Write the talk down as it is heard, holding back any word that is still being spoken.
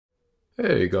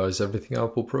Hey guys,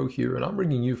 EverythingApplePro here, and I'm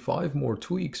bringing you 5 more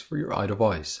tweaks for your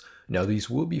iDevice. Now these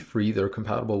will be free, they're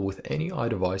compatible with any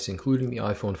iDevice including the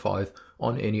iPhone 5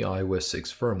 on any iOS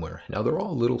 6 firmware. Now they're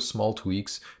all little small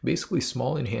tweaks, basically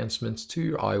small enhancements to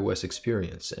your iOS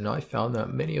experience, and I found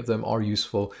that many of them are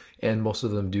useful and most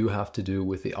of them do have to do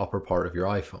with the upper part of your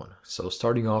iPhone. So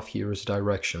starting off here is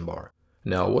direction bar.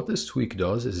 Now what this tweak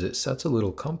does is it sets a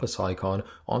little compass icon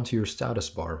onto your status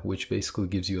bar, which basically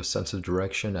gives you a sense of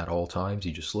direction at all times.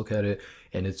 You just look at it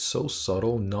and it's so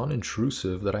subtle,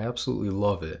 non-intrusive that I absolutely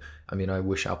love it. I mean, I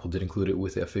wish Apple did include it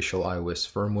with the official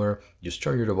iOS firmware. You just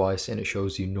turn your device and it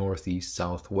shows you north, east,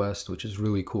 south, west, which is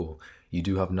really cool. You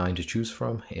do have 9 to choose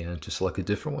from, and to select a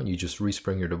different one, you just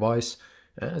respring your device.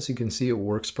 As you can see, it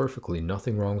works perfectly.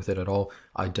 Nothing wrong with it at all.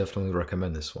 I definitely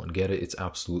recommend this one. Get it, it's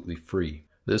absolutely free.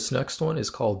 This next one is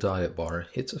called Diet Bar.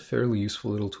 It's a fairly useful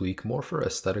little tweak, more for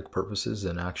aesthetic purposes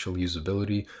than actual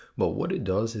usability, but what it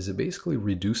does is it basically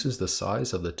reduces the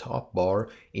size of the top bar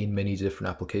in many different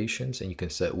applications, and you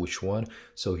can set which one.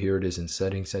 So here it is in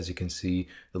settings. As you can see,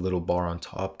 the little bar on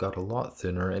top got a lot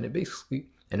thinner, and it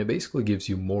basically gives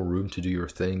you more room to do your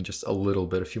thing, just a little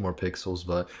bit, a few more pixels,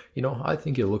 but I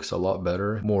think it looks a lot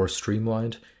better, more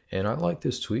streamlined. And I like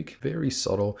this tweak, very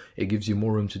subtle. It gives you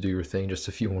more room to do your thing, just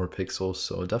a few more pixels,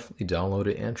 so definitely download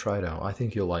it and try it out. I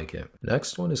think you'll like it.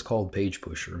 Next one is called Page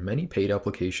Pusher. Many paid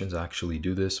applications actually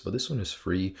do this, but this one is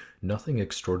free. Nothing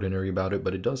extraordinary about it,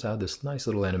 but it does add this nice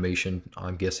little animation,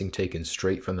 I'm guessing taken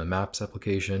straight from the Maps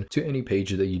application, to any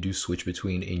page that you do switch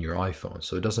between in your iPhone.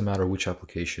 So it doesn't matter which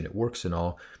application it works in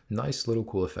all. Nice little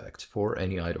cool effect for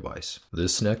any iDevice.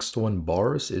 This next one,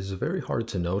 Bars, is very hard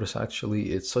to notice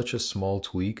actually. It's such a small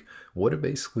tweak. What it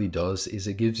basically does is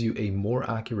it gives you a more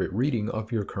accurate reading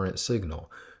of your current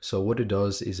signal. So what it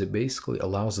does is it basically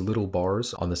allows the little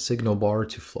bars on the signal bar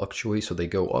to fluctuate, so they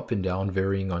go up and down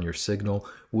varying on your signal,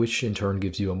 which in turn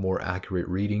gives you a more accurate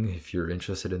reading if you're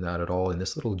interested in that at all. And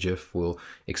this little GIF will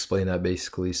explain that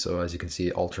basically. So as you can see,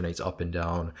 it alternates up and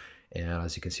down. And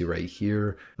as you can see right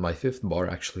here, my 5th bar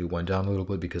actually went down a little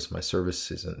bit because my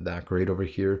service isn't that great over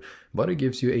here, but it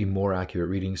gives you a more accurate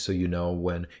reading, so you know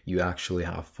when you actually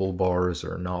have full bars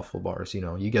or not full bars.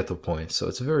 You get the point. So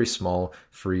it's very small,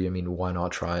 free. I mean, why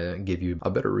not try it and give you a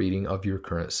better reading of your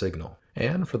current signal?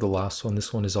 And for the last one,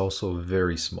 this one is also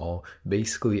very small.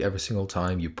 Basically, every single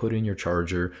time you put in your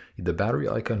charger, the battery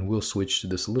icon will switch to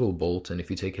this little bolt, and if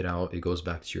you take it out, it goes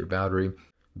back to your battery.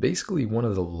 Basically one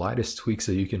of the lightest tweaks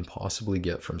that you can possibly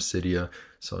get from Cydia.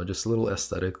 So just a little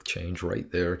aesthetic change right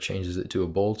there, changes it to a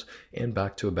bolt and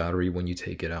back to a battery when you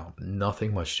take it out.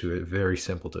 Nothing much to it, very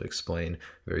simple to explain,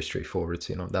 very straightforward,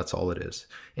 so that's all it is.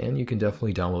 And you can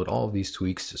definitely download all of these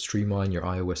tweaks to streamline your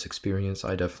iOS experience.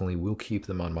 I definitely will keep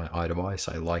them on my iDevice.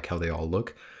 I like how they all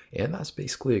look. And that's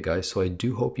basically it, guys. So I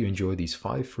do hope you enjoy these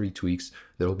 5 free tweaks.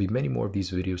 There will be many more of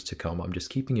these videos to come. I'm just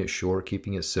keeping it short,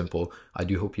 keeping it simple. I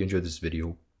do hope you enjoyed this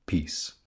video. Peace.